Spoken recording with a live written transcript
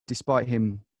despite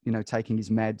him, taking his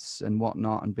meds and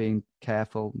whatnot and being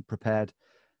careful and prepared,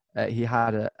 he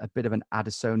had a bit of an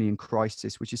Addisonian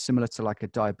crisis, which is similar to like a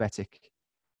diabetic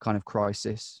kind of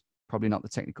crisis, probably not the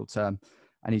technical term.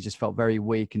 And he just felt very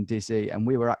weak and dizzy. And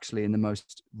we were actually in the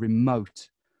most remote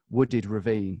wooded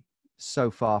ravine, so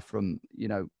far from,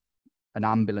 an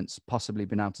ambulance possibly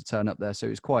being able to turn up there. So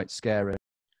it was quite scary.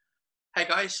 Hey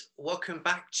guys, welcome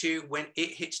back to When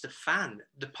It Hits the Fan,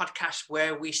 the podcast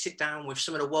where we sit down with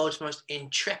some of the world's most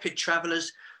intrepid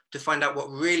travelers to find out what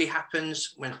really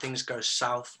happens when things go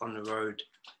south on the road.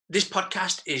 This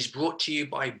podcast is brought to you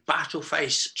by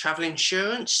Battleface Travel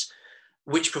Insurance,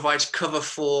 which provides cover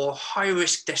for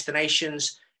high-risk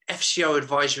destinations, FCO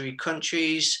advisory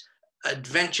countries,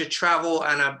 adventure travel,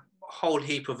 and a whole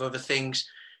heap of other things.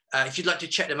 If you'd like to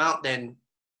check them out, then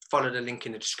follow the link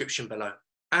in the description below.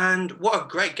 And what a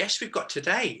great guest we've got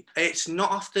today. It's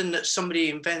not often that somebody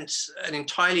invents an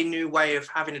entirely new way of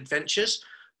having adventures,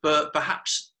 but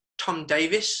perhaps Tom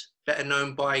Davis, better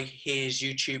known by his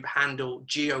YouTube handle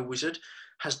GeoWizard,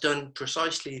 has done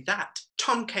precisely that.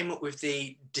 Tom came up with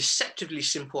the deceptively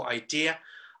simple idea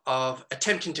of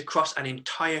attempting to cross an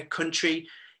entire country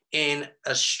in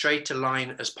as straight a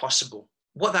line as possible.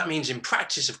 What that means in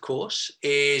practice, of course,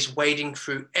 is wading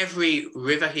through every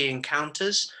river he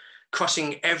encounters,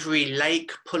 crossing every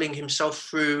lake, pulling himself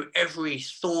through every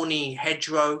thorny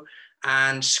hedgerow,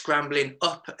 and scrambling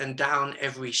up and down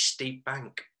every steep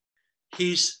bank.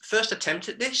 His first attempt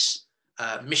at this,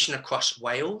 mission across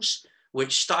Wales,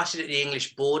 which started at the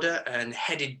English border and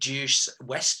headed due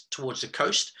west towards the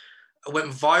coast,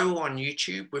 went viral on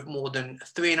YouTube with more than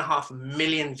 3.5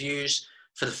 million views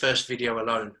for the first video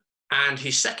alone. And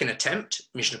his second attempt,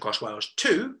 Mission Across Wales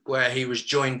 2, where he was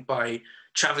joined by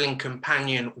travelling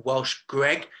companion Welsh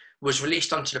Greg, was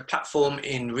released onto the platform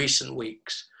in recent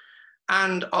weeks.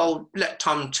 And I'll let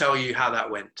Tom tell you how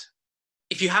that went.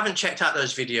 If you haven't checked out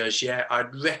those videos yet,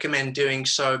 I'd recommend doing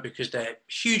so because they're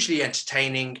hugely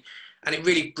entertaining and it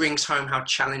really brings home how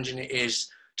challenging it is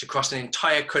to cross an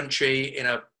entire country in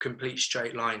a complete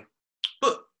straight line.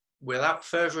 But without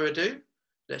further ado,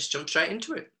 let's jump straight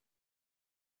into it.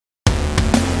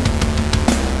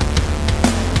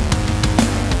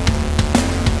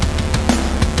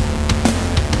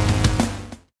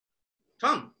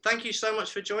 Tom, thank you so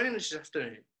much for joining us this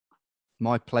afternoon.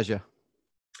 My pleasure.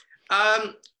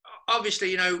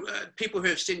 Obviously, people who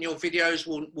have seen your videos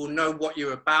will know what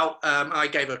you're about. I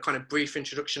gave a kind of brief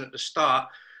introduction at the start,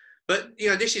 but,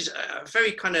 this is a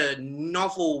very kind of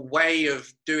novel way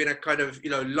of doing a kind of,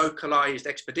 localized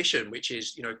expedition, which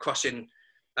is, crossing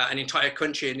an entire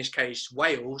country, in this case,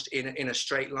 Wales, in a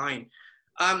straight line.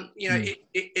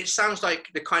 It sounds like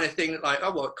the kind of thing that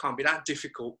it can't be that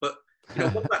difficult, but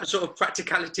what about the sort of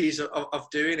practicalities of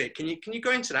doing it? Can you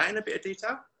go into that in a bit of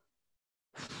detail?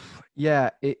 Yeah,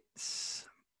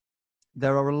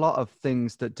 there are a lot of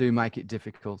things that do make it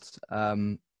difficult.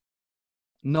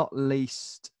 Not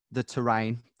least the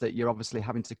terrain that you're obviously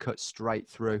having to cut straight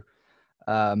through,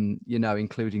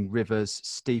 including rivers,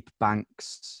 steep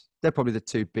banks. They're probably the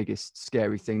two biggest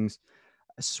scary things,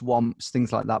 swamps,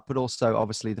 things like that. But also,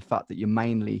 obviously, the fact that you're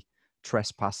mainly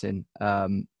trespassing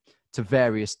to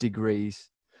various degrees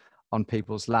on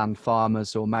people's land,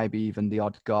 farmers, or maybe even the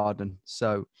odd garden.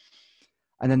 So,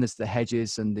 and then there's the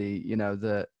hedges and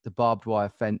the barbed wire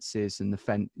fences and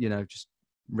just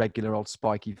regular old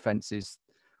spiky fences.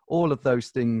 All of those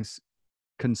things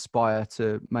conspire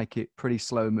to make it pretty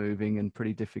slow moving and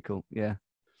pretty difficult. Yeah.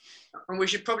 And we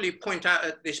should probably point out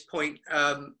at this point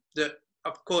that,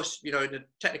 of course, the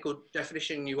technical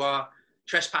definition, you are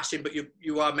trespassing, but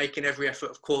you are making every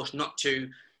effort, of course, not to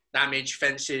damage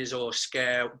fences or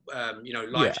scare,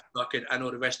 livestock and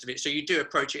all the rest of it. So you do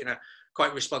approach it in a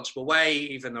quite responsible way,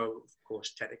 even though, of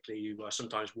course, technically you are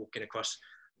sometimes walking across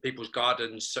people's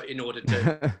gardens in order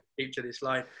to keep to this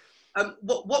line.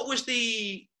 What was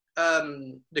the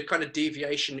kind of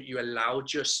deviation that you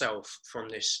allowed yourself from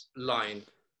this line?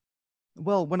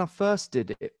 Well, when I first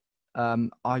did it,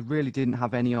 I really didn't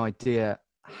have any idea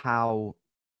how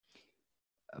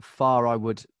far I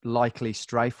would likely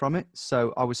stray from it.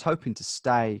 So I was hoping to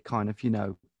stay kind of,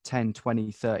 10,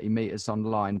 20, 30 meters on the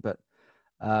line, but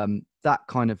that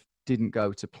kind of didn't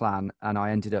go to plan. And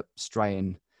I ended up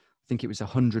straying, I think it was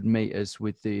 100 meters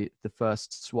with the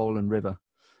first swollen river.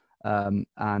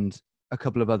 And a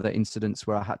couple of other incidents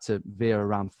where I had to veer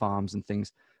around farms and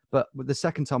things. But the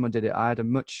second time I did it, I had a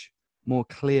much more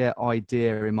clear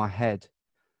idea in my head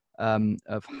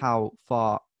of how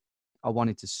far I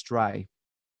wanted to stray.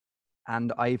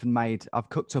 And I've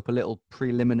cooked up a little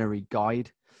preliminary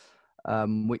guide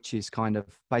which is kind of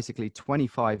basically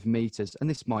 25 meters, and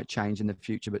this might change in the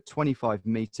future, but 25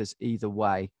 meters either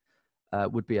way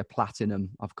would be a platinum,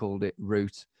 I've called it,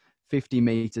 route. 50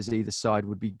 meters either side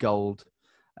would be gold,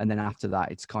 and then after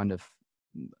that it's kind of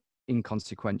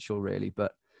inconsequential really.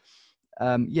 But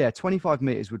yeah, 25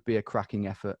 meters would be a cracking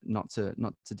effort, not to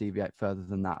deviate further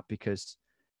than that, because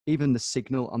even the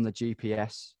signal on the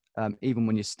GPS, even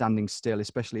when you're standing still,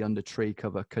 especially under tree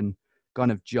cover, can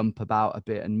kind of jump about a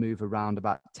bit and move around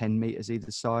about 10 meters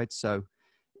either side. So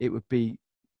it would be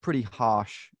pretty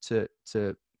harsh to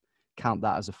count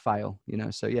that as a fail, you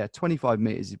know. So yeah, 25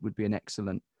 meters would be an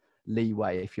excellent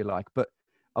leeway, if you like. But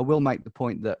I will make the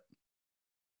point that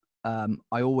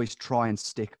I always try and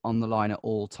stick on the line at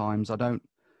all times. I don't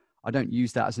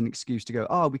use that as an excuse to go,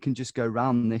 oh, we can just go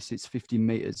round this, it's 50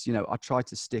 meters. You know, I try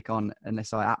to stick on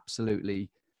unless I absolutely,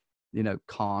 you know,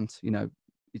 can't, you know,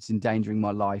 it's endangering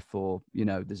my life, or, you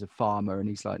know, there's a farmer and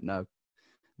he's like, no,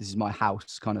 this is my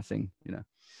house kind of thing, you know.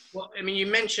 Well, I mean, you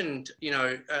mentioned, you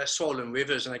know, swollen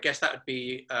rivers, and I guess that would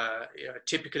be you know, a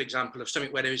typical example of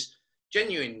something where there's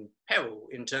genuine peril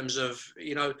in terms of,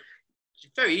 you know, it's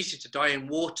very easy to die in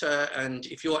water, and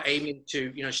if you're aiming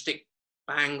to, you know, stick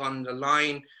bang on the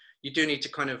line, you do need to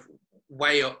kind of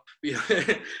weigh up, you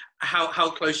know, how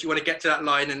close you want to get to that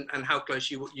line, and how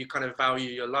close you kind of value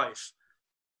your life.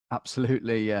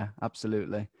 Absolutely, yeah,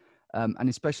 absolutely. And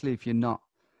especially if you're not,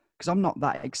 because I'm not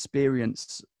that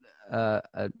experienced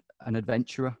an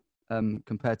adventurer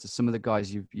compared to some of the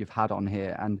guys you've had on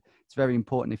here, and it's very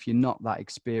important if you're not that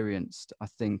experienced, I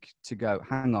think, to go,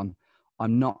 hang on,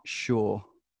 I'm not sure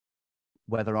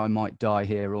whether I might die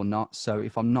here or not. So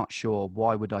if I'm not sure,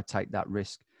 why would I take that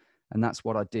risk? And that's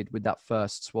what I did with that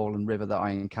first swollen river that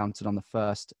I encountered on the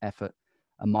first effort,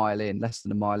 a mile in, less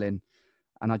than a mile in.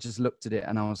 And I just looked at it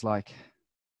and I was like,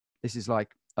 this is like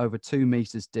over 2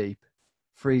 meters deep,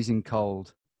 freezing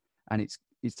cold, and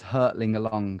it's hurtling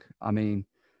along. I mean,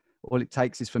 all it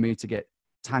takes is for me to get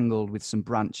tangled with some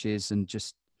branches and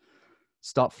just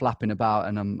start flapping about,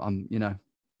 and I'm you know,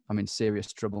 I'm in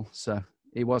serious trouble. So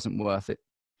it wasn't worth it.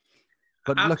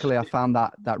 But luckily I found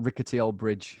that rickety old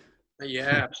bridge.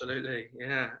 Yeah, absolutely.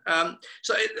 Yeah.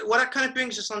 So what that kind of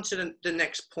brings us on to the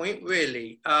next point,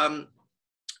 really,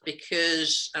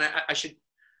 because, and I should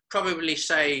probably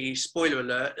say, spoiler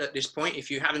alert at this point, if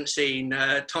you haven't seen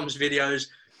Tom's videos,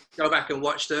 go back and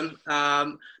watch them.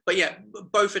 But yeah,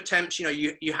 both attempts, you know,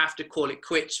 you have to call it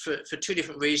quits for two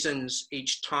different reasons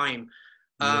each time.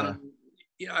 Yeah.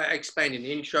 You know, I explained in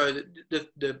the intro that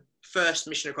the first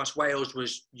mission across Wales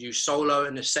was you solo,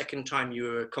 and the second time you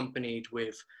were accompanied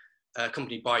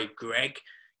by Greg.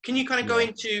 Can you kind of go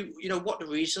into, you know, what the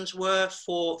reasons were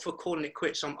for calling it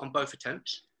quits on both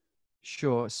attempts?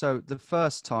 Sure. So the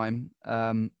first time,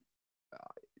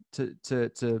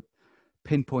 to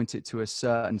pinpoint it to a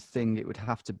certain thing, it would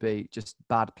have to be just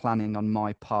bad planning on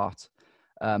my part.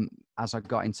 As I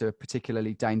got into a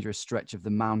particularly dangerous stretch of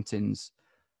the mountains,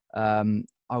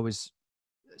 I was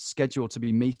scheduled to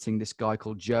be meeting this guy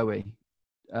called Joey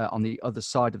on the other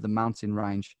side of the mountain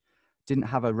range. Didn't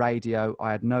have a radio.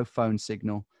 I had no phone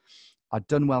signal. I'd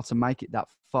done well to make it that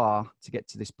far to get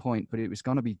to this point, but it was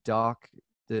going to be dark.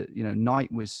 The, you know,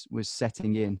 night was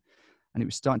setting in, and it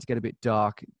was starting to get a bit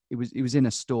dark. It was in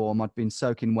a storm. I'd been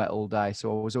soaking wet all day,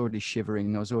 so I was already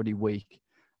shivering. I was already weak.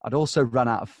 I'd also run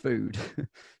out of food.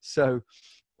 So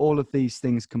all of these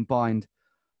things combined,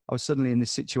 I was suddenly in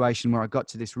this situation where I got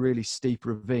to this really steep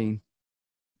ravine,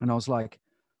 and I was like,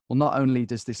 well, not only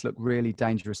does this look really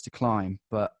dangerous to climb,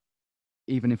 but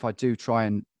even if I do try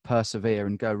and persevere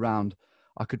and go round,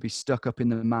 I could be stuck up in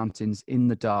the mountains in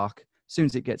the dark. As soon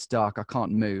as it gets dark, I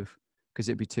can't move because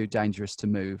it'd be too dangerous to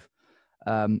move.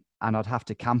 And I'd have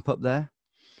to camp up there.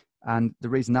 And the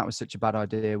reason that was such a bad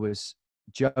idea was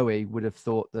Joey would have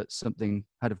thought that something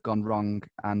had have gone wrong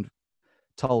and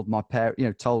told my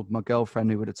told my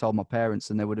girlfriend, who would have told my parents,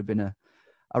 and there would have been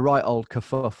a right old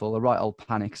kerfuffle, a right old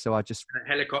panic. So I just, a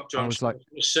helicopter, I was like,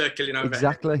 circling over.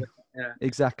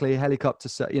 Exactly. Helicopter,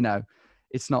 you know,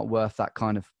 it's not worth that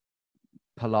kind of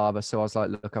palaver. So I was like,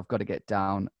 look, I've got to get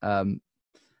down.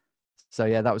 So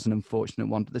yeah, that was an unfortunate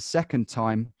one. But the second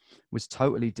time was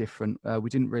totally different. We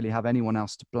didn't really have anyone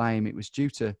else to blame. It was due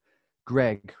to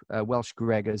Greg, Welsh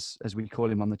Greg, as we call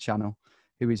him on the channel,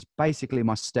 who is basically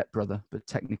my stepbrother, but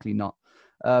technically not.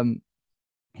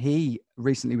 He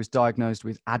recently was diagnosed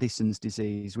with Addison's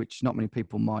disease, which not many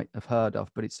people might have heard of,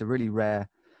 but it's a really rare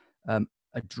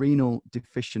adrenal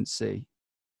deficiency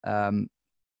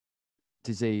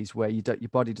disease where your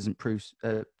body doesn't produce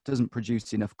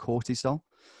enough cortisol,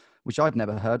 which I'd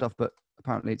never heard of, but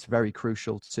apparently it's very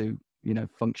crucial to, you know,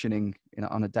 functioning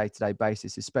on a day-to-day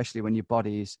basis, especially when your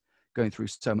body is going through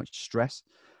so much stress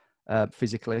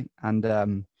physically.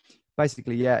 And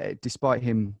basically, yeah, despite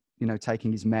him, you know,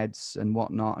 taking his meds and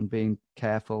whatnot and being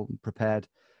careful and prepared,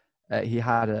 he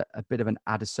had a bit of an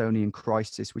Addisonian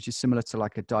crisis, which is similar to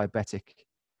like a diabetic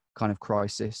kind of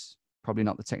crisis, probably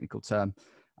not the technical term.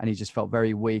 And he just felt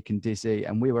very weak and dizzy.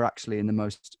 And we were actually in the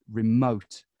most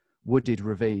remote wooded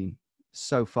ravine,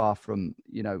 so far from,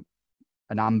 you know,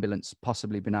 an ambulance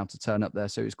possibly been able to turn up there.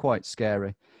 So it was quite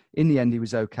scary. In the end, he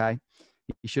was okay.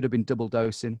 He should have been double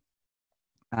dosing,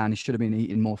 and he should have been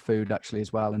eating more food actually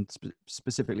as well, and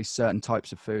specifically certain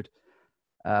types of food.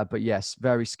 But yes,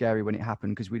 very scary when it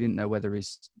happened, because we didn't know whether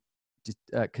his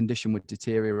condition would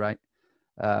deteriorate.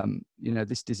 You know,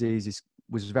 this disease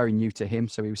was very new to him,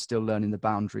 so he was still learning the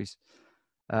boundaries.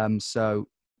 So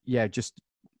yeah, just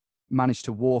managed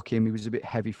to walk him. He was a bit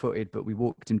heavy footed, but we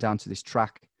walked him down to this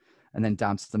track and then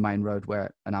down to the main road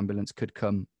where an ambulance could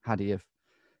come had he have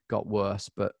got worse.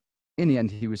 But in the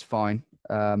end, he was fine.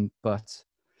 But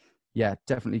yeah,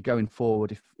 definitely going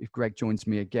forward, if Greg joins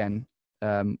me again,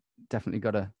 definitely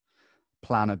got to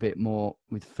plan a bit more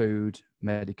with food,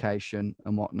 medication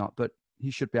and whatnot, but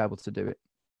he should be able to do it.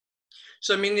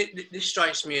 So, I mean, this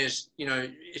strikes me as, you know,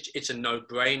 it's a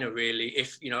no-brainer, really.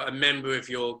 If, you know, a member of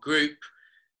your group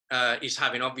is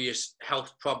having obvious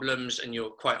health problems and you're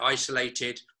quite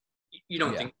isolated, you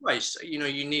don't think twice. You know,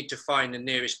 you need to find the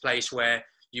nearest place where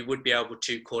you would be able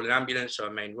to call an ambulance or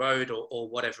a main road or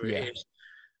whatever it is.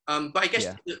 But I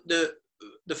guess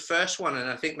the first one, and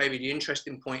I think maybe the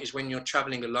interesting point, is when you're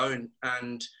traveling alone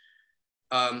and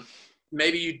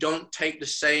maybe you don't take the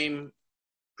same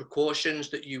precautions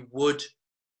that you would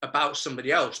about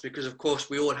somebody else, because of course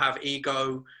we all have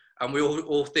ego and we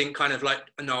all think kind of like,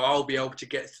 no, I'll be able to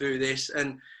get through this.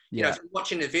 And you know,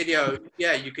 watching the video,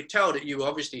 you could tell that you were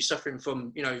obviously suffering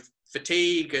from, you know,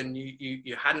 fatigue, and you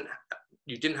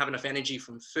didn't have enough energy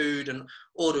from food and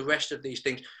all the rest of these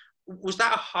things. Was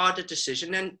that a harder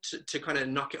decision then to kind of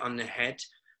knock it on the head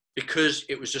because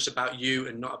it was just about you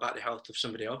and not about the health of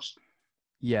somebody else?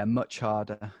 Yeah, much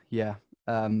harder. Yeah.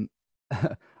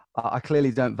 I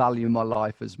clearly don't value my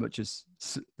life as much as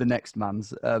the next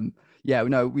man's. Yeah,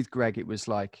 no, with Greg, it was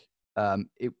like,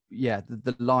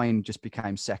 the line just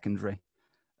became secondary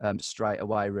straight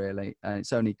away, really. And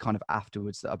it's only kind of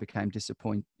afterwards that I became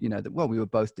disappointed, you know, that, well, we were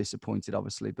both disappointed,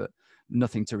 obviously, but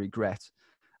nothing to regret.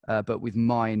 But with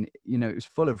mine, you know, it was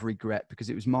full of regret because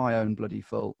it was my own bloody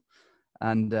fault.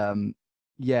 And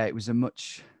it was a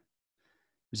much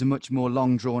more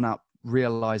long drawn out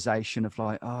realization of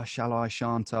like, oh, shall I,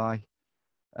 shan't I?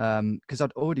 Because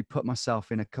I'd already put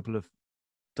myself in a couple of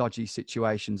dodgy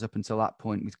situations up until that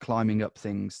point with climbing up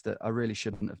things that I really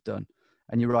shouldn't have done.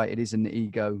 And you're right, it is an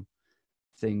ego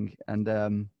thing.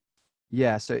 And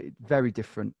so very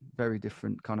different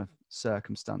kind of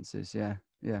circumstances. Yeah,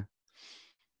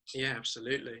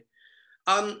 absolutely.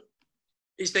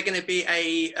 Is there going to be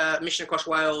a Mission Across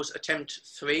Wales attempt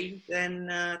 3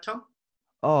 then, Tom?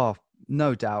 Oh,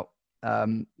 no doubt.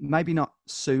 Maybe not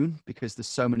soon because there's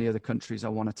so many other countries I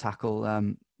want to tackle.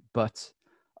 But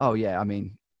I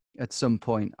mean, at some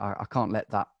point I can't let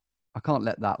that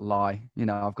lie. You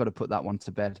know, I've got to put that one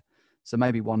to bed. So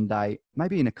maybe one day,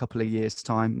 maybe in a couple of years'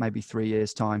 time, maybe 3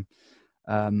 years' time,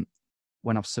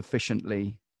 when I've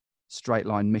sufficiently straight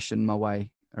line mission my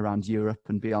way around Europe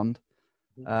and beyond,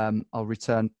 I'll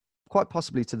return quite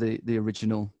possibly to the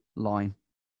original line.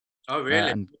 Oh,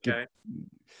 really? Okay.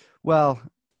 Well,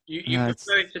 you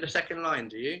prefer it to the second line,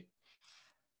 do you?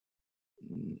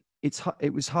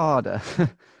 It was harder.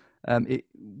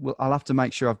 I'll have to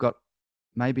make sure I've got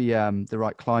maybe the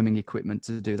right climbing equipment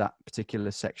to do that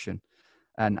particular section,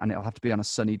 and it'll have to be on a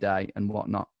sunny day and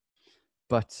whatnot.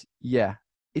 But yeah,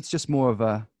 it's just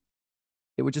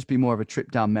it would just be more of a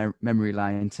trip down memory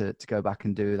lane to go back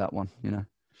and do that one, you know.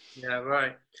 Yeah,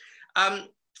 right.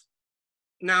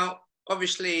 Now,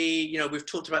 obviously, you know, we've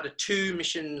talked about the 2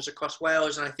 missions across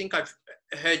Wales, and I think I've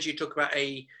heard you talk about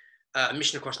a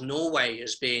mission across Norway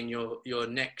as being your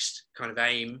next kind of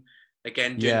aim.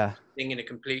 Again, doing thing in a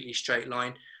completely straight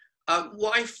line.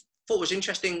 What I thought was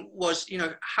interesting was, you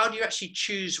know, how do you actually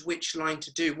choose which line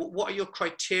to do? What are your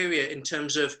criteria in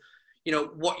terms of, you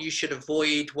know, what you should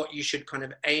avoid, what you should kind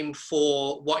of aim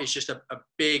for, what is just a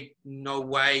big no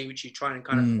way, which you try and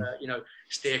kind of, you know,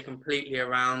 steer completely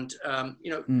around, you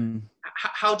know,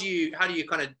 how do you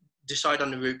kind of decide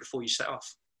on the route before you set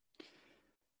off?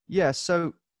 Yeah.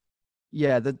 So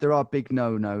there are big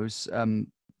no-nos.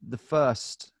 The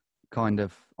first kind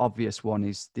of obvious one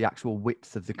is the actual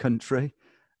width of the country.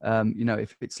 You know,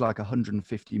 if it's like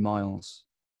 150 miles,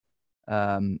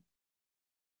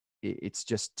 it's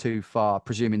just too far,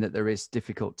 presuming that there is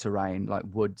difficult terrain like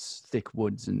woods, thick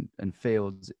woods and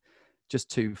fields, just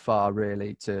too far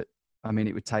really to, I mean,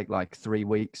 it would take like 3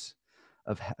 weeks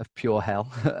of pure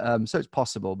hell. So it's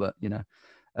possible, but you know,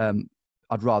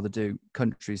 I'd rather do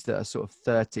countries that are sort of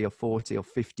 30 or 40 or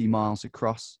 50 miles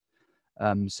across,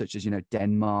 such as, you know,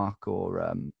 Denmark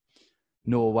or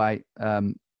Norway.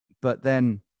 But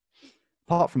then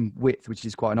apart from width, which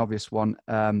is quite an obvious one,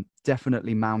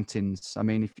 definitely mountains. I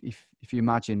mean, if you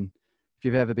imagine, if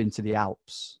you've ever been to the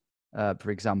Alps,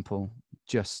 for example,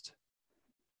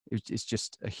 it's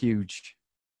just a huge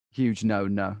no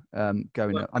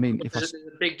going Well, up. I mean, if there's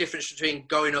a big difference between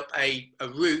going up a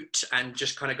route and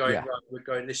just kind of going, yeah, right, we're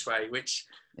going this way, which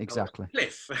exactly.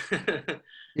 Cliff.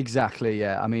 Exactly,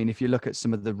 yeah. I mean, if you look at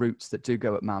some of the routes that do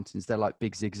go up mountains, they're like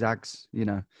big zigzags, you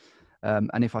know.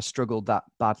 And if I struggled that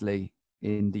badly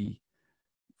in the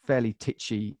fairly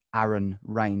titchy Arran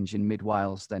range in mid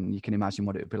Wales, then you can imagine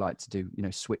what it would be like to do, you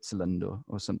know, Switzerland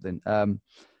or something.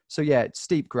 So yeah, it's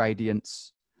steep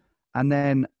gradients. And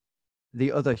then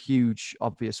the other huge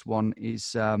obvious one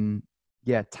is,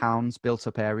 towns, built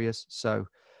up areas. So,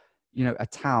 you know, a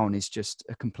town is just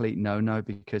a complete no-no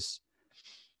because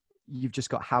you've just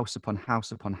got house upon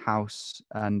house upon house.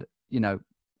 And, you know,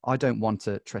 I don't want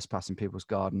to trespass in people's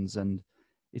gardens, and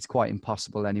it's quite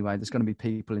impossible anyway. There's going to be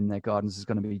people in their gardens. There's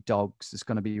going to be dogs. There's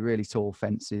going to be really tall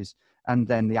fences. And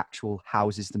then the actual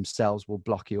houses themselves will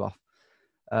block you off.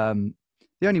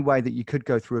 The only way that you could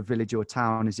go through a village or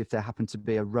town is if there happened to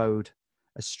be a road,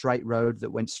 a straight road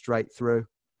that went straight through,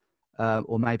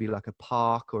 or maybe like a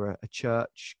park or a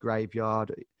church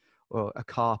graveyard or a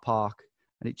car park.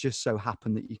 And it just so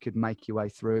happened that you could make your way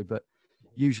through. But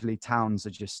usually towns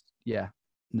are just,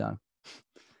 no,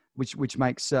 which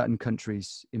makes certain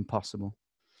countries impossible.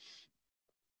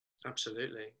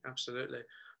 Absolutely.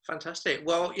 Fantastic.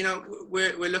 Well, you know,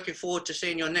 we're looking forward to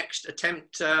seeing your next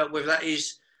attempt, whether that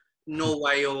is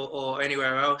Norway or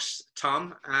anywhere else,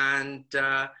 Tom. And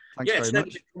Thanks very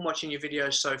much. Been watching your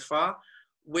videos so far.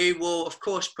 We will, of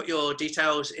course, put your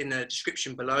details in the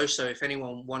description below. So if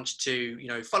anyone wants to, you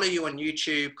know, follow you on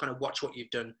YouTube, kind of watch what you've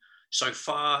done so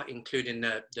far, including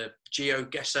the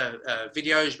GeoGuessr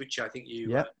videos, which I think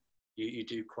you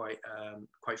do quite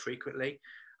frequently.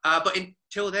 But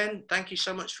until then, thank you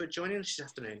so much for joining us this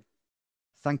afternoon.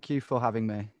 Thank you for having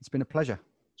me. It's been a pleasure.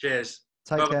 Cheers.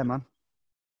 Take care, man.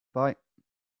 Bye.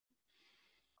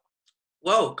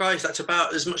 Well, guys, that's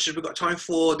about as much as we've got time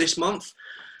for this month.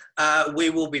 We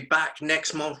will be back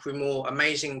next month with more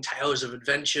amazing tales of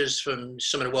adventures from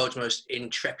some of the world's most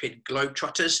intrepid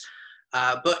globetrotters.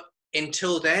 But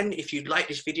until then, if you'd like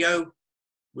this video,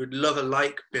 we'd love a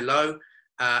like below.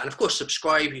 And of course,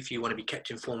 subscribe if you want to be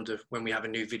kept informed of when we have a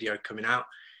new video coming out.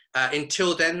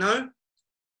 Until then, though,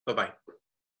 bye-bye.